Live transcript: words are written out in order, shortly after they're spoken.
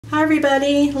Hi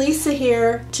everybody, Lisa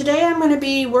here. Today I'm going to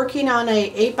be working on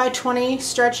a 8x20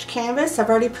 stretched canvas. I've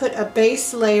already put a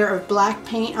base layer of black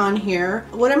paint on here.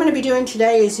 What I'm going to be doing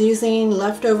today is using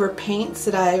leftover paints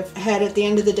that I've had at the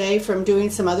end of the day from doing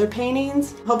some other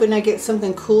paintings. Hoping I get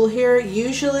something cool here.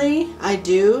 Usually I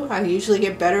do. I usually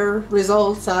get better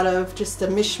results out of just a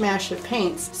mishmash of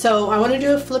paints. So I want to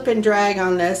do a flip and drag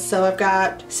on this. So I've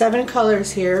got 7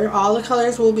 colors here. All the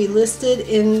colors will be listed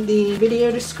in the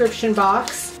video description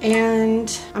box.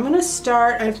 And I'm going to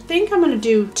start, I think I'm going to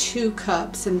do 2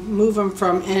 cups and move them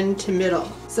from end to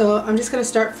middle. So I'm just going to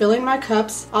start filling my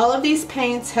cups. All of these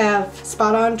paints have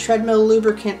spot-on treadmill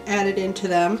lubricant added into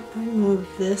them. I'll move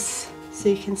this so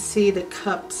you can see the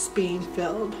cups being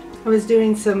filled. I was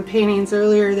doing some paintings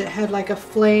earlier that had like a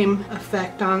flame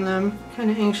effect on them. Kind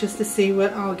of anxious to see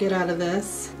what I'll get out of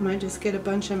this. Might just get a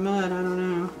bunch of mud, I don't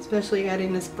know. Especially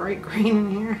adding this bright green in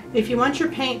here. If you want your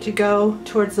paint to go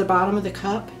towards the bottom of the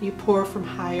cup, you pour from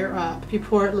higher up. If you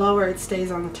pour it lower, it stays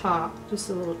on the top.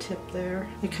 Just a little tip there.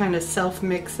 You kind of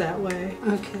self-mix that way.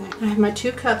 Okay, I have my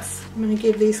 2 cups. I'm going to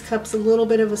give these cups a little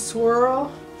bit of a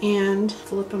swirl and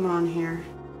flip them on here.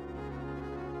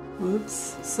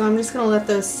 Oops. So I'm just going to let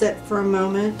those sit for a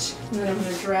moment, and then I'm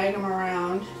going to drag them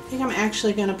around. I think I'm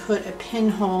actually going to put a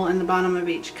pinhole in the bottom of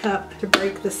each cup to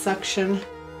break the suction.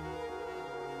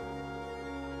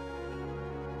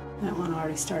 That one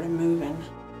already started moving.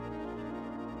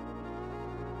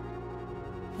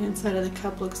 The inside of the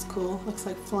cup looks cool. Looks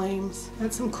like flames.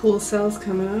 Got some cool cells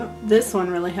coming up. This one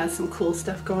really has some cool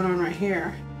stuff going on right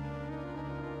here.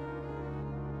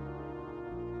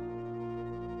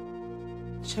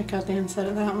 Check out the inside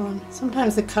of that one.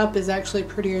 Sometimes the cup is actually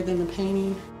prettier than the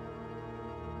painting.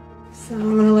 So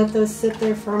I'm going to let those sit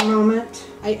there for a moment.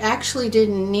 I actually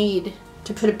didn't need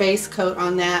to put a base coat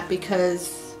on that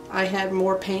because I had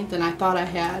more paint than I thought I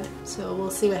had. So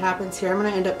we'll see what happens here. I'm going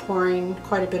to end up pouring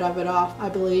quite a bit of it off, I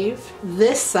believe.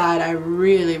 This side I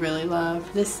really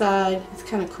love. This side is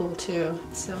kind of cool too.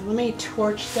 So let me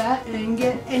torch that and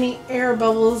get any air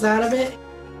bubbles out of it.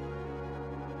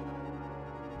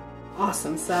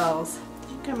 Awesome cells. I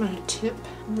think I'm going to tip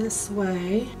this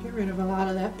way, get rid of a lot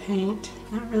of that paint.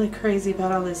 Not really crazy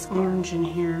about all this orange in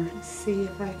here. Let's see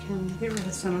if I can get rid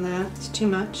of some of that. It's too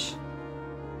much.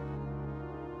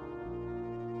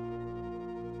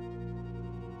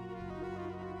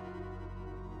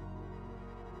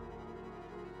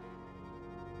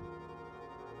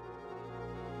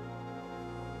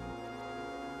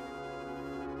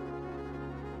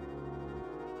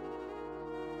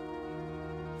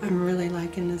 I'm really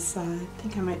liking this side. I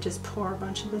think I might just pour a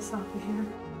bunch of this off of here.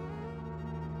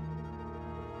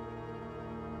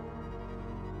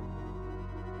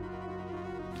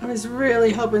 I was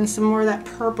really hoping some more of that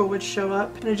purple would show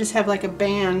up, but I just have like a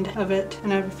band of it,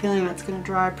 and I have a feeling that's going to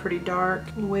dry pretty dark.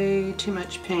 Way too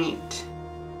much paint.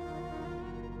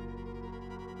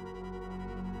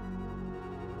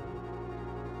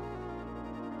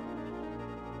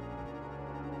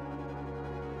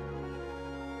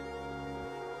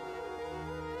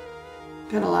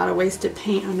 Got a lot of wasted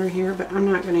paint under here, but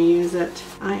I'm not going to use it.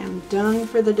 I am done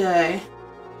for the day.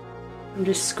 I'm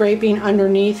just scraping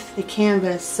underneath the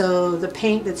canvas so the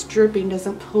paint that's dripping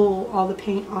doesn't pull all the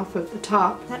paint off of the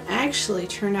top. That actually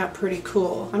turned out pretty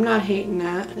cool. I'm not hating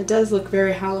that. It does look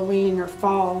very Halloween or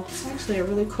fall. It's actually a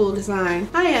really cool design.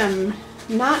 I am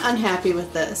not unhappy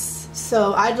with this.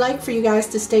 So I'd like for you guys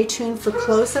to stay tuned for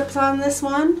close-ups on this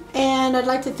one. And I'd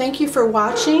like to thank you for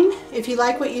watching. If you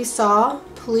like what you saw,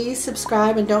 please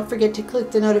subscribe and don't forget to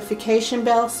click the notification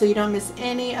bell so you don't miss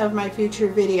any of my future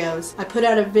videos. I put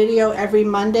out a video every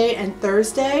Monday and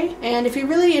Thursday. And if you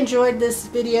really enjoyed this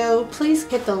video, please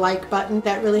hit the like button.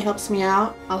 That really helps me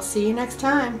out. I'll see you next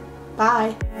time.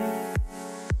 Bye.